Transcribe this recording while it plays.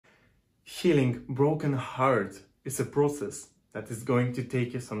Healing broken heart is a process that is going to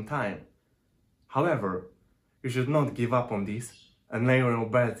take you some time. However, you should not give up on this and lay on your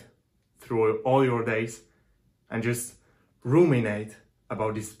bed through all your days and just ruminate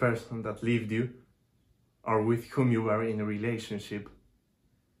about this person that left you or with whom you were in a relationship.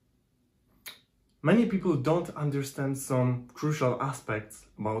 Many people don't understand some crucial aspects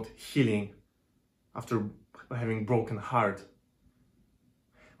about healing after having broken heart.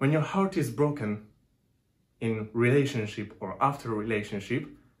 When your heart is broken in relationship or after relationship,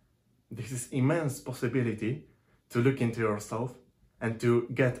 this is immense possibility to look into yourself and to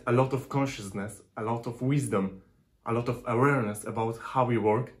get a lot of consciousness, a lot of wisdom, a lot of awareness about how we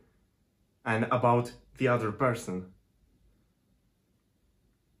work and about the other person.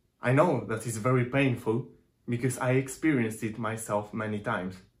 I know that is very painful because I experienced it myself many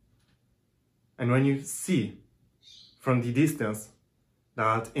times. And when you see from the distance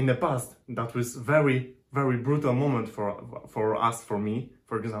that in the past that was very brutal moment for me,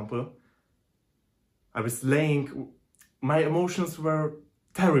 for example, I was my emotions were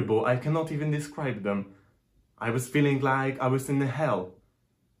terrible. I cannot even describe them. I was feeling like I was in hell.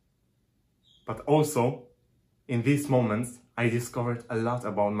 But also, in these moments, I discovered a lot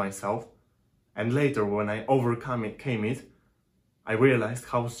about myself. And later, when I overcame it, I realized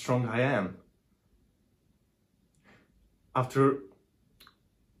how strong I am.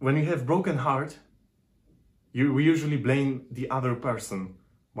 When you have broken heart, we usually blame the other person.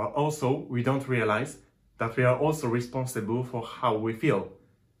 But also, we don't realize that we are also responsible for how we feel.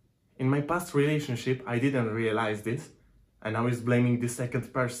 In my past relationship, I didn't realize this, and I was blaming the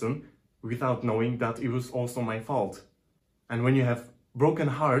second person without knowing that it was also my fault. And when you have broken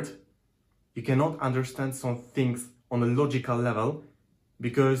heart, you cannot understand some things on a logical level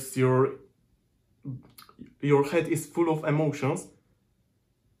because your head is full of emotions,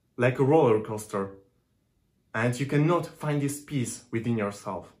 like a roller coaster, and you cannot find this peace within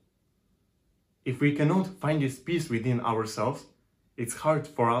yourself. If we cannot find this peace within ourselves, it's hard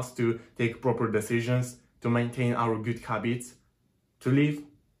for us to take proper decisions, to maintain our good habits, to live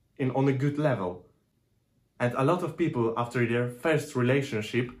on a good level. And a lot of people, after their first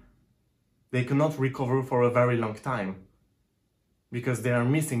relationship, they cannot recover for a very long time because they are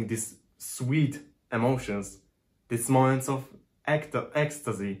missing these sweet emotions, these moments of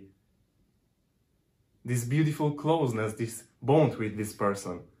ecstasy, this beautiful closeness, this bond with this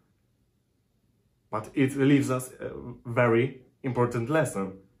person. But it leaves us a very important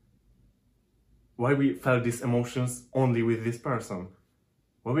lesson. Why we felt these emotions only with this person?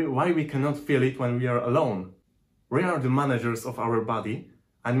 Why we cannot feel it when we are alone? We are the managers of our body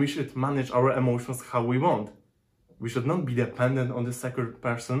and we should manage our emotions how we want. We should not be dependent on the second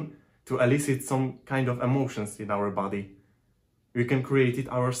person to elicit some kind of emotions in our body. We can create it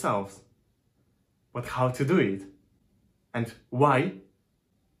ourselves. But how to do it? And why?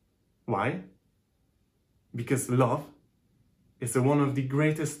 Why? Because love is one of the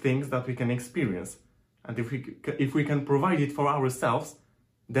greatest things that we can experience. And if we can provide it for ourselves,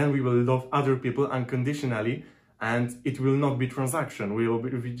 then we will love other people unconditionally and it will not be transaction. We will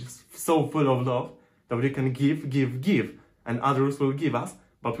be just so full of love that we can give, and others will give us,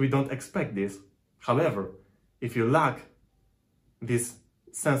 but we don't expect this. However, if you lack this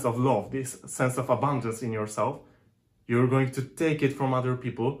sense of love, this sense of abundance in yourself, you're going to take it from other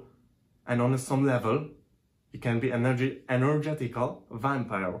people, and on some level, you can be energetical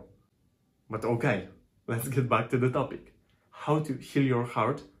vampire. But okay, let's get back to the topic. How to heal your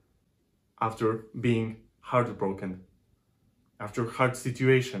heart after being heartbroken, after hard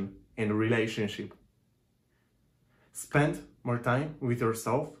situation in a relationship. Spend more time with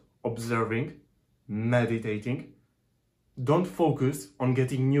yourself, observing, meditating. Don't focus on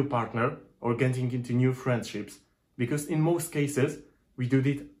getting new partner or getting into new friendships, because in most cases, we do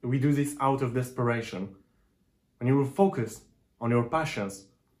this out of desperation. When you will focus on your passions,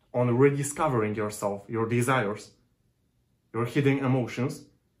 on rediscovering yourself, your desires, your hidden emotions,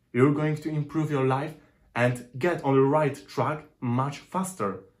 you're going to improve your life and get on the right track much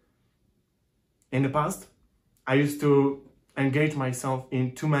faster. In the past, I used to engage myself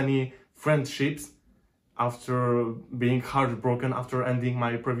in too many friendships after being heartbroken, after ending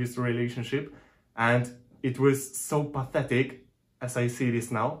my previous relationship, and it was so pathetic as I see this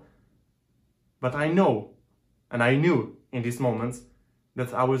now. But I know, and I knew in these moments,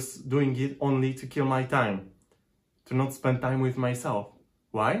 that I was doing it only to kill my time, to not spend time with myself.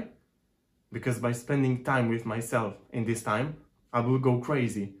 Why? Because by spending time with myself in this time, I will go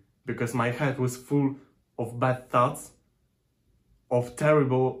crazy, because my head was full of bad thoughts, of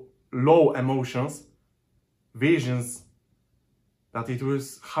terrible low emotions, visions that it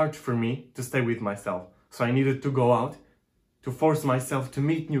was hard for me to stay with myself. So I needed to go out, to force myself to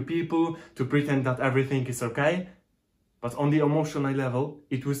meet new people, to pretend that everything is okay. But on the emotional level,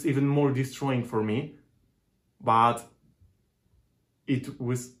 it was even more destroying for me. But it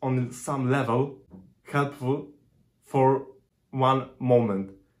was on some level helpful for one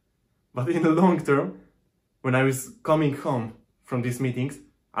moment. But in the long term, when I was coming home from these meetings,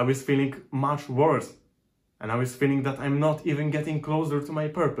 I was feeling much worse. And I was feeling that I'm not even getting closer to my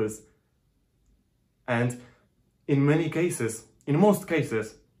purpose. And in many cases, in most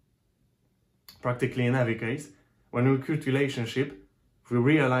cases, practically in every case, when we quit relationship, we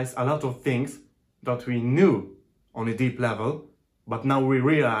realize a lot of things that we knew on a deep level, but now we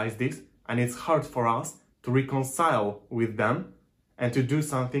realize this, and it's hard for us to reconcile with them and to do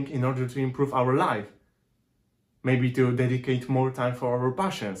something in order to improve our life. Maybe to dedicate more time for our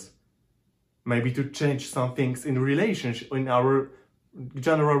passions. Maybe to change some things in relationship, in our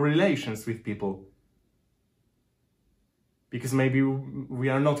general relations with people. Because maybe we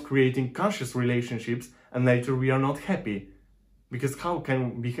are not creating conscious relationships and later we are not happy. Because how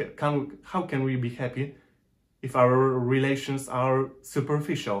can we be happy if our relations are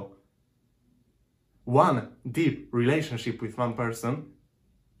superficial? One deep relationship with one person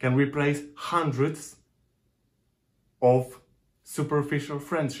can replace hundreds of superficial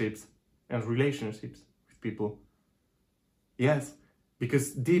friendships and relationships with people. Yes,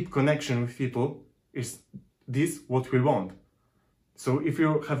 because deep connection with people is this what we want. So if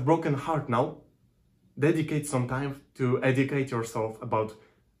you have broken heart now, dedicate some time to educate yourself about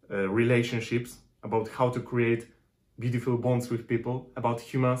relationships, about how to create beautiful bonds with people, about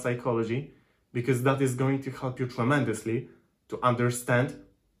human psychology, because that is going to help you tremendously to understand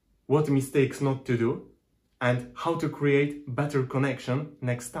what mistakes not to do and how to create better connection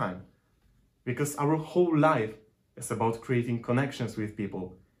next time. Because our whole life is about creating connections with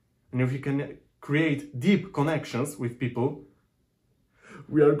people. And if you can create deep connections with people,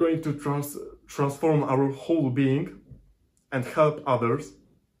 we are going to transform our whole being and help others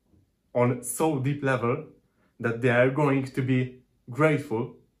on so deep level that they are going to be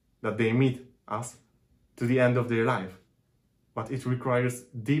grateful that they meet us to the end of their life. But it requires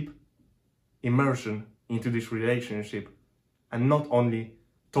deep immersion into this relationship and not only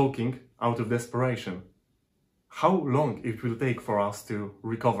talking out of desperation. How long it will take for us to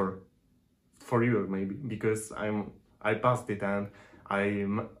recover? For you maybe, because I passed it and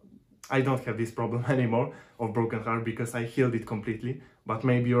I don't have this problem anymore of broken heart because I healed it completely, but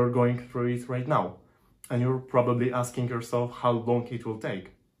maybe you're going through it right now and you're probably asking yourself how long it will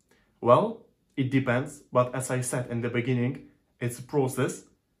take. Well, it depends, but as I said in the beginning, it's a process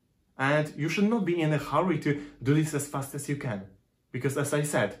and you should not be in a hurry to do this as fast as you can. Because as I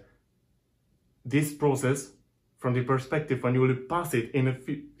said, this process, from the perspective when you will pass it in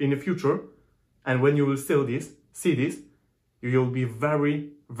the future, and when you will see this, you will be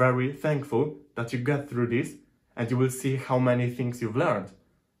very, very thankful that you got through this, and you will see how many things you've learned.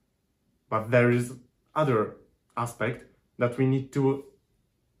 But there is other aspect that we need to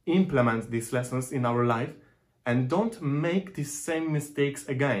implement these lessons in our life and don't make the same mistakes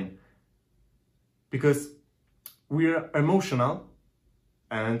again. Because we're emotional,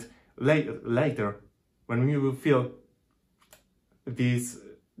 and later, when we will feel this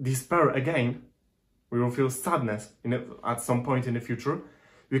despair again, we will feel sadness at some point in the future,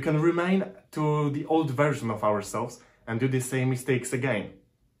 we can remain to the old version of ourselves and do the same mistakes again.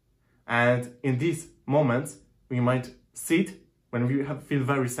 And in these moments, we might sit when we feel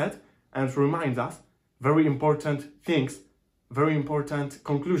very sad and remind us very important things, very important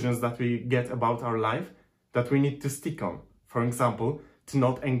conclusions that we get about our life that we need to stick on. For example, to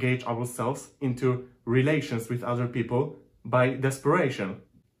not engage ourselves into relations with other people by desperation.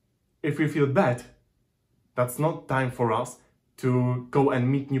 If we feel bad, that's not time for us to go and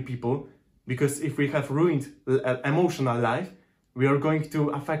meet new people, because if we have ruined emotional life, we are going to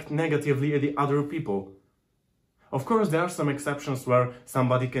affect negatively the other people. Of course, there are some exceptions where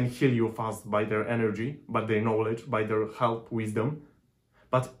somebody can heal you fast by their energy, by their knowledge, by their help, wisdom.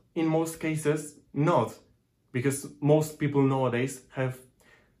 But in most cases, not. Because most people nowadays have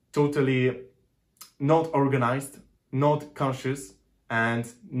totally not organized, not conscious, and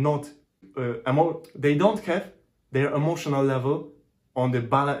not they don't have their emotional level on the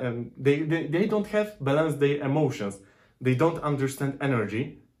balance. They don't have balanced their emotions. They don't understand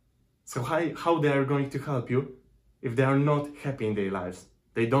energy. So how they are going to help you if they are not happy in their lives?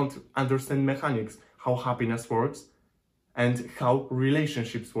 They don't understand mechanics, how happiness works and how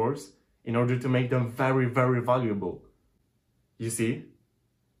relationships works in order to make them very, very valuable. You see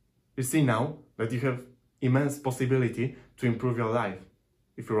now that you have immense possibility to improve your life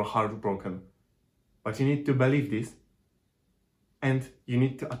if you're heartbroken. But you need to believe this, and you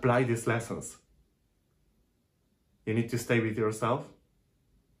need to apply these lessons. You need to stay with yourself,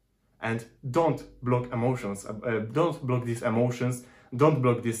 and don't block emotions. Don't block these emotions. Don't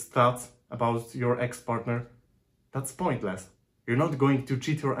block these thoughts about your ex-partner. That's pointless. You're not going to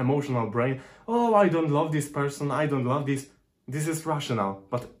cheat your emotional brain. Oh, I don't love this person. I don't love this. This is rational,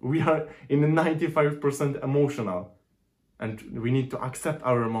 but we are in 95% emotional. And we need to accept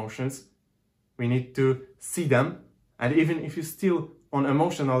our emotions. We need to see them. And even if you still, on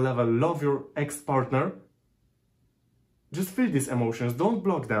emotional level, love your ex-partner, just feel these emotions. Don't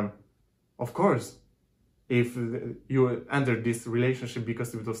block them. Of course, if you entered this relationship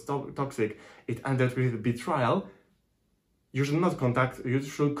because it was toxic, it ended with betrayal, you should not you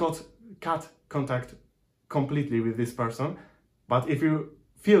should cut contact completely with this person. But if you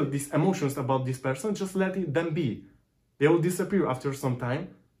feel these emotions about this person, just let them be. They will disappear after some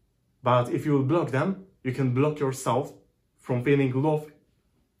time. But if you will block them, you can block yourself from feeling love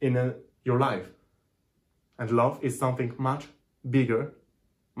in your life. And love is something much bigger,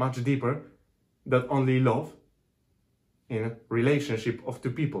 much deeper than only love in a relationship of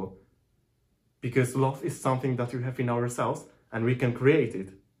two people. Because love is something that we have in ourselves and we can create it.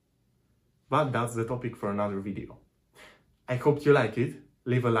 But that's the topic for another video. I hope you like it.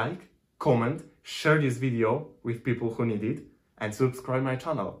 Leave a like, comment, share this video with people who need it, and subscribe my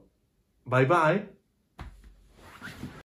channel. Bye bye!